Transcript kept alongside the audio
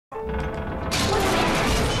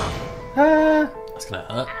That's gonna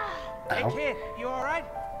hurt. Hey kid, you alright?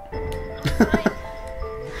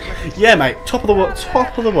 Yeah, mate. Top of the world.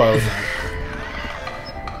 Top of the world.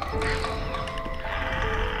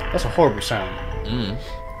 That's a horrible sound.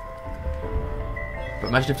 But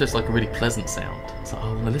imagine if there's like a really pleasant sound. It's like, oh,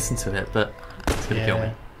 I want to listen to it, but it's gonna kill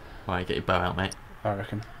me. Alright, get your bow out, mate. I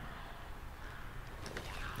reckon.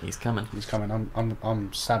 He's coming. He's coming.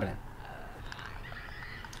 I'm stabbing him.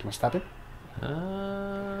 Can I stab him?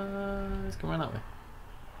 He's coming around that way.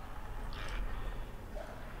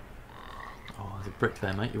 Oh, there's a brick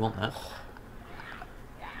there, mate. You want that?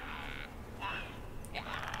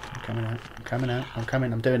 I'm coming out. I'm coming out. I'm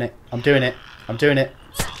coming. I'm doing it. I'm doing it. I'm doing it.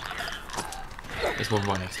 There's one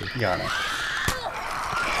right next to you. Yeah, I know.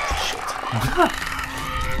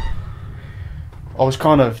 I was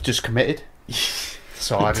kind of just committed.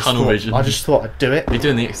 So I just Tunnel vision. I just thought I'd do it. You're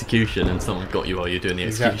doing the execution and someone got you while you're doing the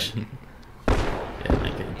Exactly. execution. Yeah,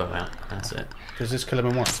 mate, get your bow out. That's it. Does this kill him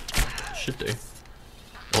in one? Should do.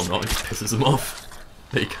 Or not, it just pisses them off.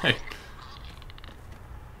 There you go.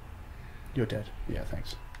 You're dead. Yeah,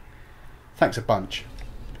 thanks. Thanks a bunch.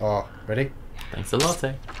 Oh, ready? Thanks a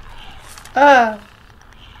latte. Ah!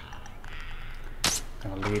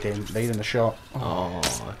 I'll lead in the shot. Oh,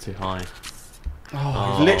 too high.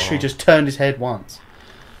 Oh, he literally just turned his head once.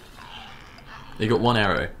 You got one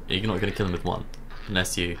arrow. You're not going to kill him with one.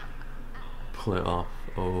 Unless you pull it off.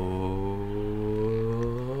 Oh.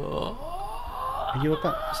 Are you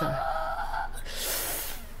about? Is that?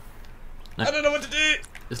 No. I don't know what to do!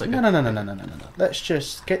 It's like No. Let's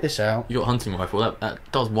just get this out. You got a hunting rifle. That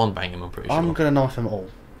does one bang him, I'm pretty sure. I'm going to knife them all.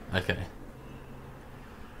 Okay.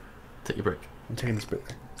 Take your brick. I'm taking this brick.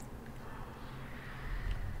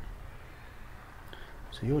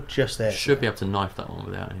 So you're just there. Should be able to knife that one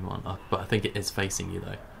without anyone. But I think it is facing you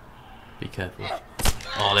though. Be careful.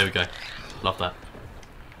 Oh, there we go. Love that.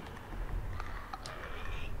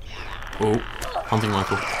 Oh, hunting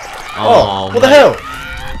rifle. Oh, what mate. the hell?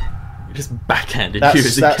 You just backhanded That you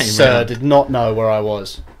as it came sir round. did not know where I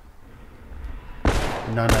was.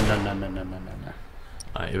 No.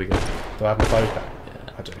 Alright, here we go. Do I have my bow back? Yeah.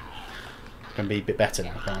 I do. Can be a bit better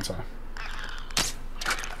now, can't I? Oh,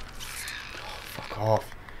 fuck off.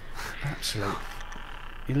 Absolute.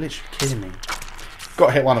 You're literally kidding me. Got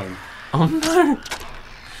to hit one of them. Oh no!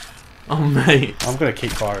 Oh mate. I'm going to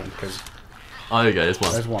keep firing because Oh, there we go, there's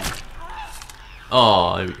one. there's one.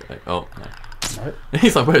 Oh, there we go. Oh, no. No.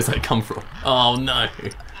 He's like, where does that come from? Oh no!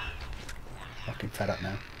 Fucking fed up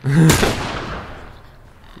now.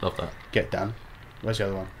 Love that. Get done. Where's the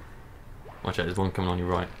other one? Watch out, there's one coming on your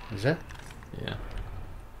right. Is there? Yeah.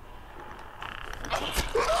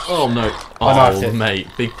 Oh no! I knifed Oh it. mate,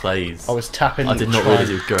 big plays. I was tapping. I did not realise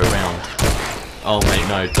he would go around. Oh mate,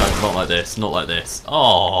 no, don't, not like this, not like this.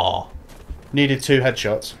 Oh, Needed 2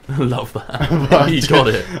 headshots. love that. But You got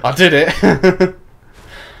it. I did it.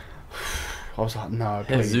 I was like, no,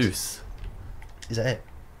 please. Jesus. Is that it?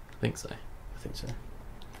 I think so. I think so.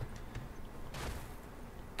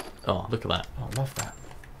 Oh, look at that. Oh, I love that.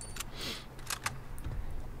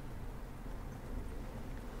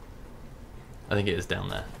 I think it is down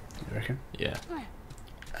there. You reckon? Yeah.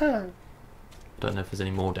 Oh. Don't know if there's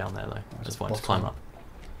any more down there though. That's why I just climb up.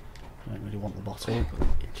 I don't really want the bottle.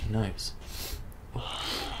 Itchy nose.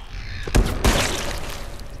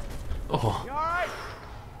 Oh. You alright?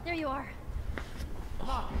 There you are.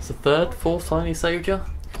 It's the third, fourth time he saved you?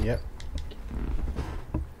 Yep.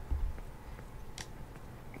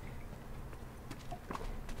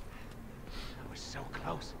 That was so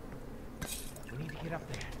close. We need to get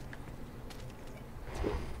up there.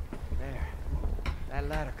 There. That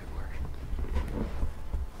ladder could work.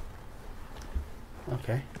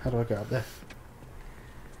 Okay. How do I go up there?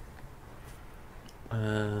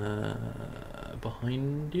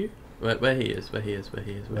 Behind you? Where he is, where he is.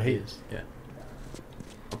 Yeah.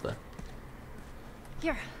 Up there.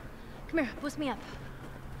 Here. Come here. Boost me up.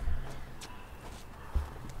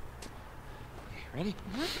 Ready?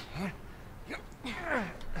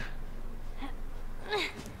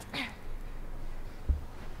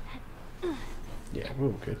 Yeah, we're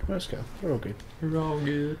all good. Let's go. We're all good. We're all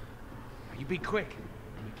good. You be quick.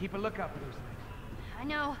 You keep a lookout for those things. I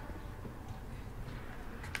know.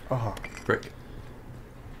 Oh, Brick.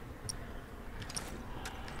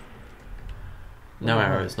 No Oh.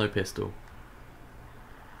 arrows, no pistol.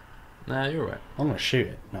 Nah, you're right. I'm gonna shoot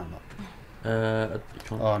it. No, I'm not. You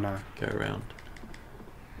can't Oh no, go around.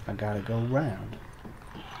 I gotta go round.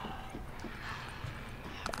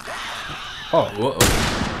 Oh, Whoa.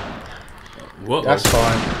 Whoa. that's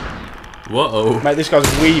fine. Whoa. Mate, this guy's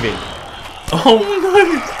weaving. Oh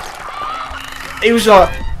He was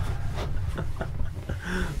like, no.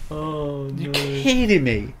 Oh. You kidding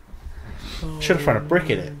me? Should have thrown a brick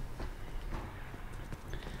in it.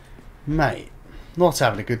 Mate, not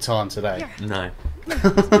having a good time today. No.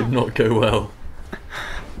 This did not go well.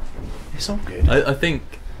 It's all good.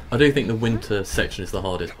 I do think the winter section is the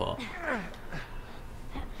hardest part.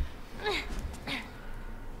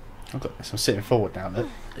 I've got this. I'm sitting forward now, look.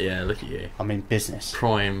 Yeah, look at you. I'm in business.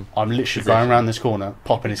 Prime. I'm literally position. going around this corner,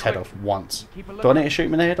 popping his head off once. Do I need to shoot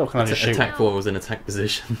him in the head or can I just shoot him? Attack 4 was in attack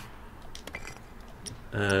position.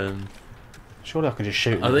 Surely I can just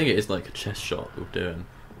shoot him. I think it is like a chest shot we'll do him.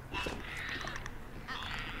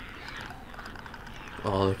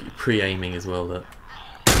 Oh, look at you pre-aiming as well, look.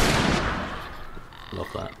 Love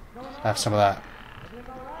that. Have some of that.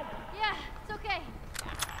 Yeah, it's okay.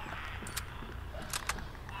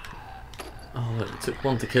 Oh, look, it took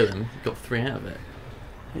 1 to kill him. You got 3 out of it.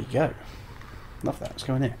 There you go. Love that. Let's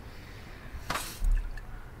go in here.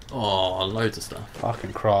 Oh, loads of stuff. I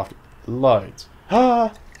can craft loads.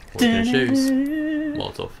 Ah! What can I choose?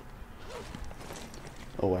 Molotov.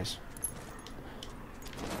 Always.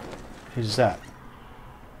 Who's that?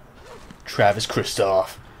 Travis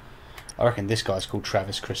Christoph. I reckon this guy's called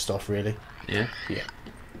Travis Christoph, really. Yeah? Yeah.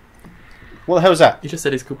 What the hell is that? You just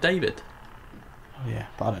said he's called David. Oh, yeah,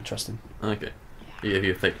 but I don't trust him. Okay. He gave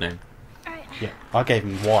you a fake name. Alright. Yeah, I gave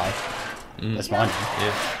him Y. Mm. That's my name.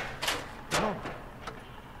 Yeah.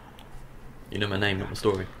 You know my name, not my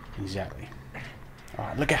story. Exactly.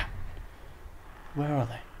 Alright, look out. Where are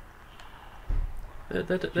they?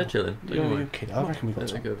 They're chilling. Don't You're worry. a kid. I reckon we've got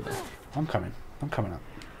They some. go over there. I'm coming. I'm coming up.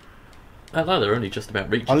 That ladder only just about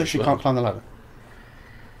reaches. I literally as well. can't climb the ladder.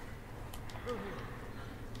 Do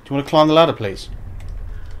you want to climb the ladder, please?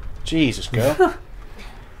 Jesus, girl.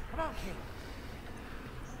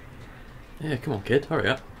 Yeah, come on, kid. Hurry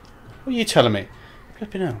up. What are you telling me?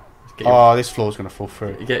 Flipping hell. Get, your, Oh, this floor's going to fall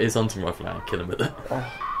through. get his hunting rifle out and kill him with it.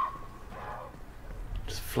 Oh,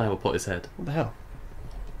 Just flower pot his head. what the hell?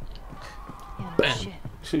 Yeah, Bam. shit.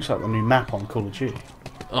 This looks like the new map on Call of Duty.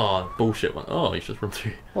 Oh, bullshit one. Oh, he's just run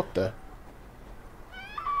through. What the?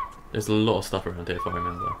 There's a lot of stuff around here if I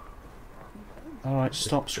remember. Alright,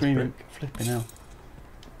 stop Just screaming. brick. Flipping hell.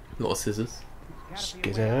 A lot of scissors.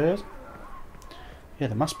 Skizzard. Yeah,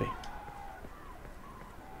 there must be.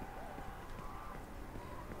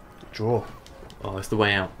 Draw. Oh, it's the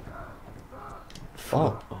way out.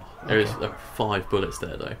 Oh. There is Okay. like 5 bullets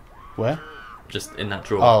there though. Where? Just in that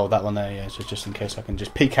drawer. Oh, that one there, yeah. So just in case I can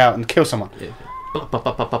just peek out and kill someone. Yeah. Bop, bop,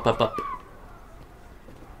 bop, bop, bop, bop, bop.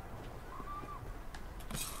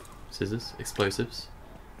 Scissors, explosives.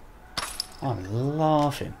 I'm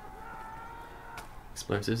laughing.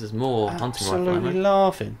 Explosives. There's more hunting rifle Absolutely ammo.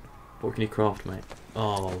 laughing. What can you craft, mate?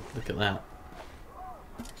 Oh, look at that.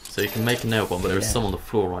 So you can make a nail bomb, but there is Yeah. some on the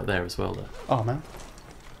floor right there as well. Though. Oh, man.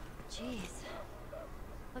 Jeez.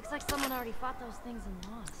 Looks like someone already fought those things and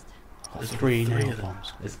lost. There's 3 3 nail of them.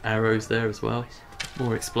 bombs. There's arrows there as well.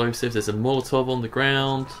 More explosives. There's a Molotov on the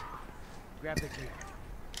ground. Grab the key.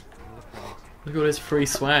 Look at all this free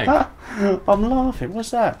swag. I'm laughing.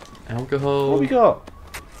 What's that? Alcohol. What we got?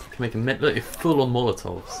 Can make a look. It's full on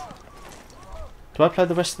Molotovs. Do I play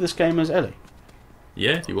the rest of this game as Ellie?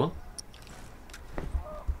 Yeah, if you want.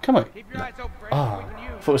 Come on. Keep your eyes open for Oh, anything we can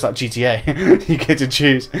I use. thought it was like GTA. You get to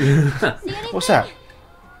choose. See anything? What's that?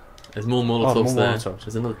 There's more Molotovs Oh, more there. Molotovs.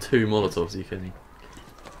 There's another 2 Molotovs you can.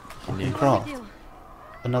 Fucking use. craft. What do we do?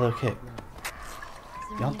 Another kit. Is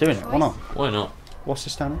there Yeah, I'm any doing it. Why choice? not? Why not? What's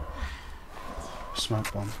this down here?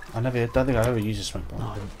 Smoke bomb. I don't think I've ever used a smoke bomb.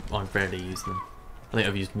 No, I rarely use them. I think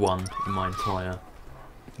I've used 1 in my entire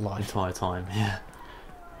Life. time. Yeah,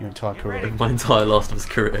 Your entire career. my entire Last of Us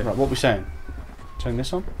career. Right, what are we saying? Turn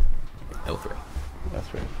this on? L3.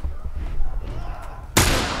 That's right.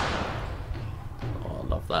 Oh, I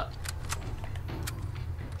love that.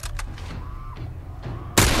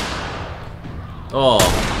 Oh.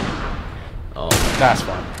 Oh. That's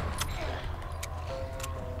fine.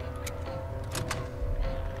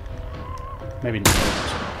 Maybe not.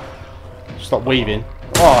 Stop weaving.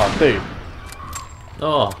 Oh, dude.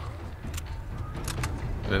 Oh.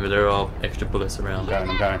 Remember, there are extra bullets around.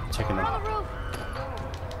 I'm going. Taking We're them. on the roof.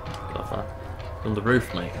 Love that. On the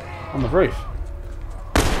roof, mate. On the roof.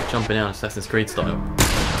 Jumping out Assassin's Creed style.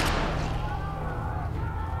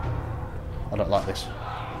 I don't like this.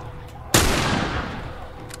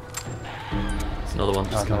 It's another one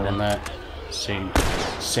just Another coming one in. there. Seen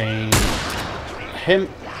him.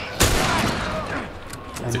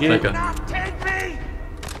 It's a And you. clicker. Take me!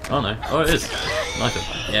 Oh no. Oh, it is. Knife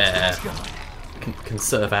him. Yeah.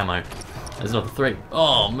 Conserve ammo. There's another 3.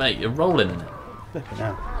 Oh, mate, you're rolling in it. Flipping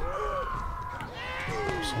out.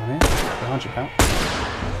 Someone here. Behind you, pal.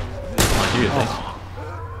 Mind you, I think.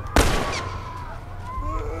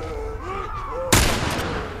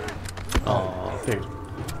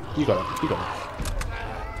 You got it. You got it.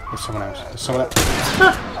 There's someone else. There's someone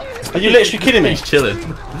else. Are you literally kidding me? He's chilling.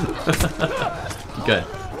 Keep going.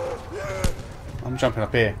 I'm jumping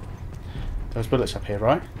up here. Those bullets up here,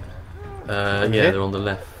 right? Yeah, here? they're on the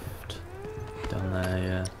left. Down there,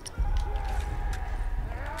 yeah.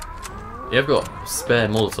 You've got spare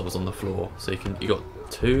Molotovs on the floor, so you got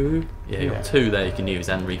 2. Yeah, you got 2 there you can use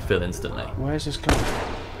and refill instantly. Where's this going?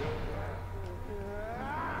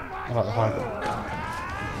 I like the high ground.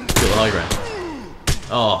 Got the high ground.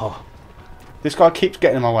 Oh, This guy keeps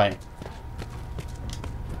getting in my way.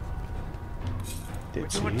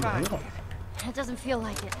 Did see doing you. fine. Yeah. It doesn't feel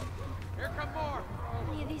like it. Here come more. How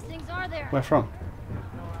many of these things are there? Where from?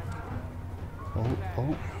 Oh,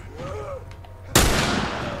 oh.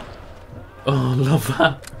 oh, love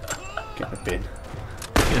that. Get in the bin.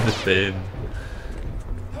 In the bin.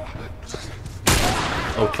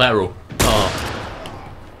 Oh, collateral. Oh,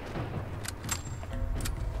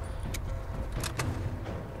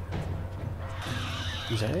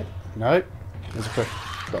 Is that it? No. There's a clicker.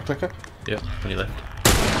 Got a clicker? yep, on your left.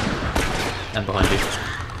 And behind you.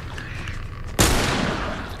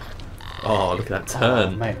 Oh, look at that Oh,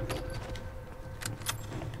 turn. mate.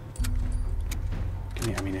 Give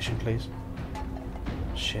me ammunition, please.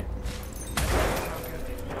 Shit. It's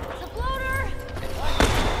a bloater!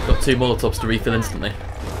 Got 2 Molotovs to refill instantly.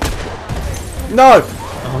 No!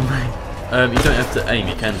 Oh mate. You don't have to aim,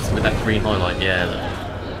 you can with that green highlight, yeah.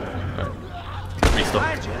 Right.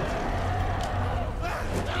 Restock.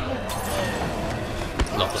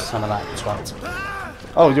 Lovely. Son of that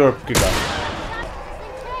twat. Oh, you're a good guy.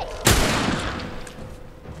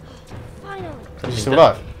 Finally! Is he still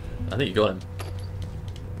alive? I think you got him.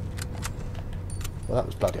 Well, that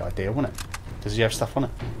was bloody ideal, wasn't it? Does he have stuff on it?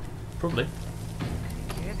 Probably.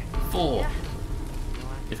 4.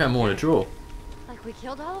 You found more in a drawer. Like we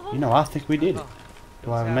killed all of them? You know, I think we did.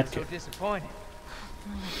 Do I have a Sound medkit? So disappointed.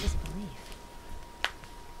 I like disbelief.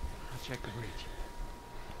 I'll check the breach.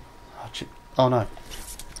 Oh no.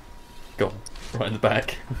 Go on. Right in the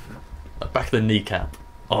back. Back of the kneecap.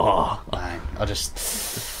 Oh. Bang.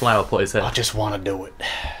 Flower pot his head. I just want to do it.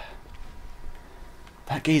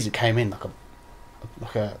 That geezer came in like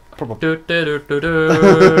a proper. Do, do, do, do,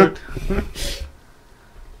 do.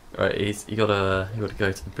 Right, you gotta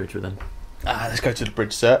go to the bridge with him. Let's go to the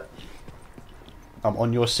bridge, sir. I'm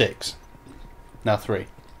on your 6. Now 3.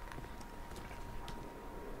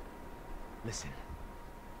 Listen,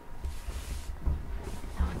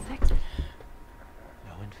 No infected.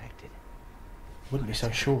 no infected. Wouldn't be so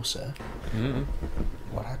sure, sir. Mm.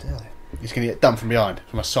 What I tell you? He's gonna get done from behind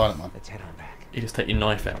from a silent one. Let's head on back. You just take your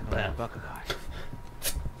knife out. Bam. Buckabye.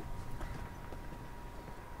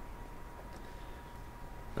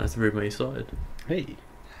 That's the room where you started. Hey,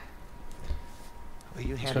 Well,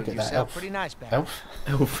 you go handled get that yourself elf. pretty nice back. elf,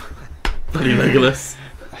 Elf. Bloody Legolas.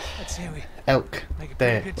 Let's say we elk. make a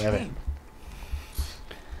There, pretty we good have it. team.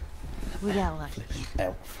 We got lucky.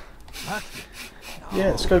 Elf. Huh?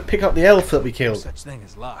 Yeah, let's go pick up the elf that we No killed. such thing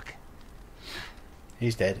as luck.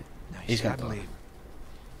 He's dead. No, you He's see, gonna I die. believe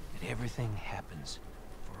that everything happens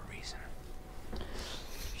for a reason.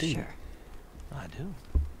 Do you? Sure, I do,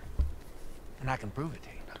 and I can prove it to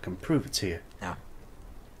you. I can prove it to you. Now,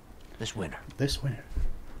 this winter This winter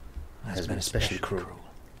has been especially cruel.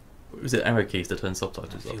 Was it arrow keys to turn A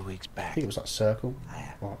subtitles few off? weeks I back, think it was like circle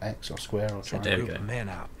I or X or square or sent triangle. a There we group go. of men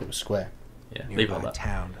out It was square. Yeah, leave it nearby like that.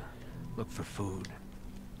 town to look for food.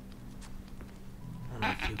 Only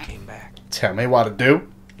a few came back. Tell me what to do.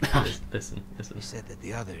 Listen. They said that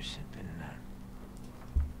the others had been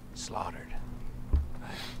slaughtered by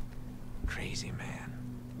a crazy man.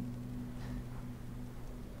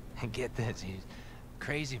 And get this, he's a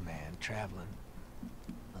crazy man traveling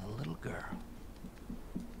with a little girl.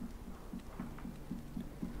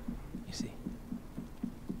 You see,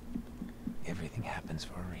 everything happens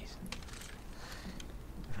for a reason.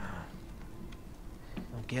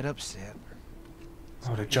 Don't get upset.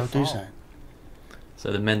 Oh, did Joe do something?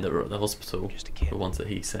 So the men that were at the hospital, Just a kid. the ones that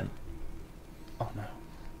he sent. Oh no.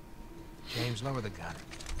 James, lower the gun.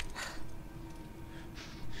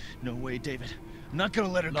 No way, David. I'm not gonna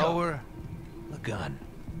let her go. Lower the gun.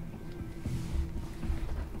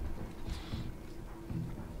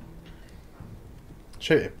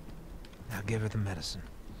 Shoot him. Now give her the medicine.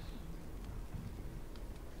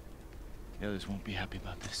 The others won't be happy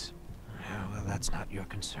about this. Yeah, well, that's not your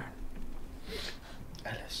concern.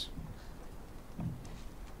 Ellis.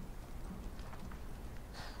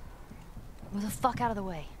 Move the fuck out of the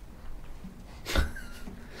way.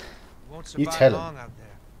 Won't You survive tell him. long out there.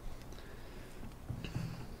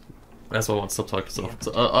 That's why I want subtitles off.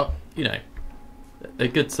 So, you know, they're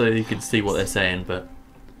good so you can see what they're saying, but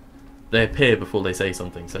They appear before they say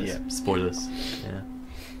something, so Yeah. it's spoilers. Yeah.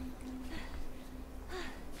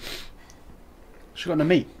 She got no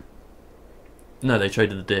meat. No, they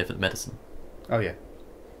traded the deer for the medicine. Oh yeah.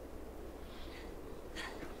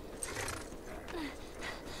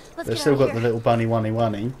 Let's They've get still out got of the here. little bunny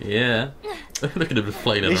one. Yeah. Look at him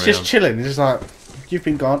flailing He's around. just chilling. He's just like, you've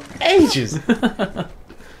been gone ages. Like,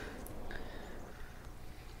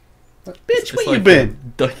 bitch, It's where like you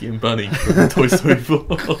been? Ducky and Bunny from Toy Story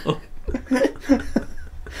 4.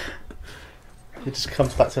 It just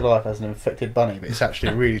comes back to life as an infected bunny, but it's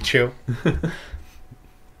actually really chill.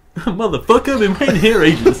 Motherfucker, I've been waiting here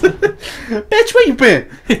ages. Bitch, where you been?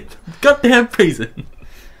 Goddamn prison.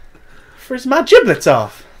 Frizz my giblets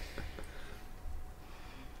off.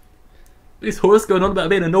 This horse going on about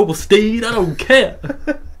being a noble steed, I don't care.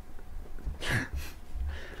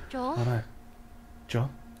 Joel? Oh no. John,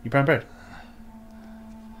 you brown bread?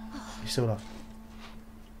 You still alive?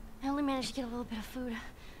 I only managed to get a little bit of food.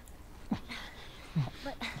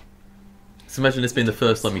 But So imagine this being the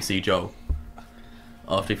first time you see Joel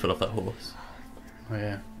after he fell off that horse. Oh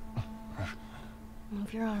yeah.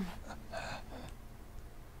 move your arm.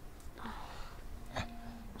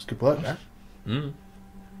 It's good work, that. Mm.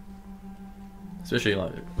 Especially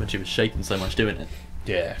like when she was shaking so much doing it.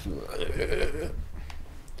 Yeah.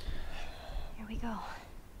 Here we go.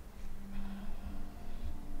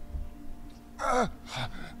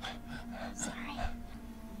 Sorry.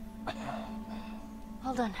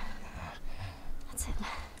 Hold on. That's it.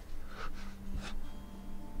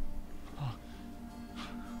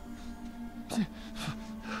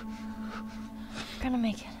 We're gonna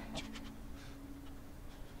make it.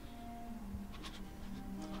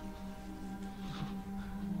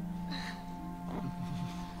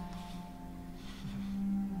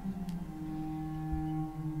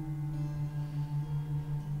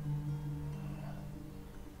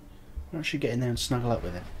 Why don't you get in there and snuggle up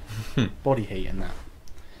with it? Body heat and that.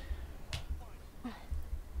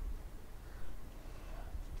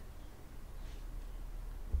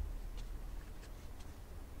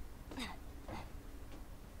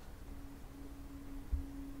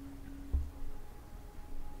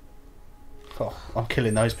 Oh, I'm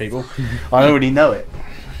killing those people. I already know it.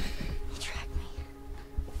 You tracked me.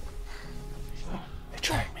 They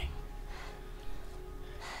tracked me.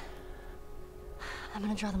 I'm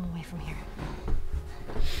gonna draw them away from here.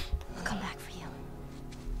 I'll come back for you.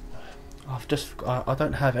 I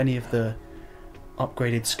don't have any of the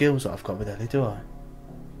upgraded skills that I've got with Ellie, do I?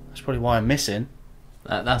 That's probably why I'm missing.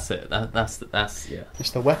 That's it. That's yeah.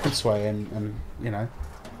 It's the weapon sway and you know.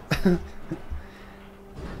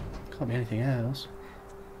 Can't be anything else.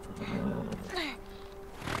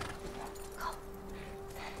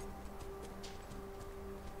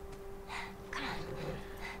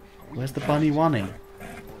 Where's the bunny wanny?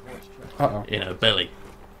 Uh-oh. In her belly.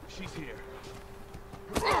 She's here.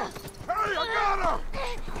 Hey, I got her!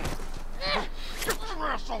 Get your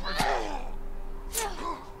ass over here!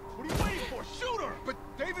 What are you waiting for? Shoot her! But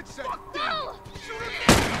David said... No! Shoot her!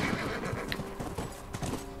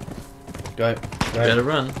 Go. Better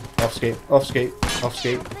run. Off skate. Off skate. Off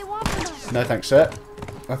skate. They want from us. No thanks, sir.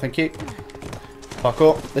 No thank you.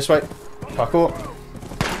 Parkour. This way. Parkour.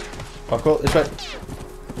 Parkour. This way.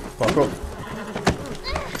 Parkour.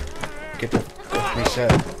 Get off me, sir.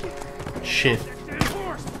 Shit.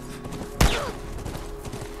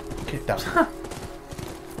 Get down.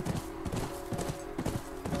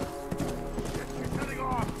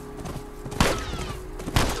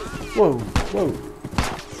 Whoa. Whoa.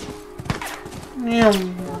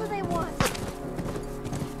 What do they want?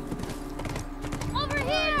 Over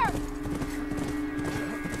here!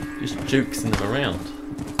 Just jukesing them around.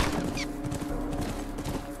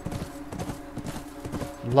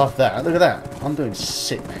 Love that. Look at that. I'm doing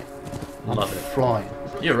sick, mate. I'm Love it. flying.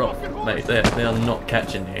 You're off, mate. They are not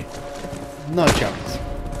catching you. No chance.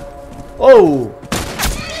 Oh!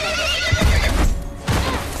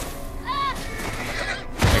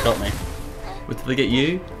 They got me. But did they get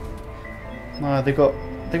you? No, they got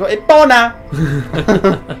Ebola!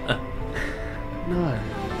 No.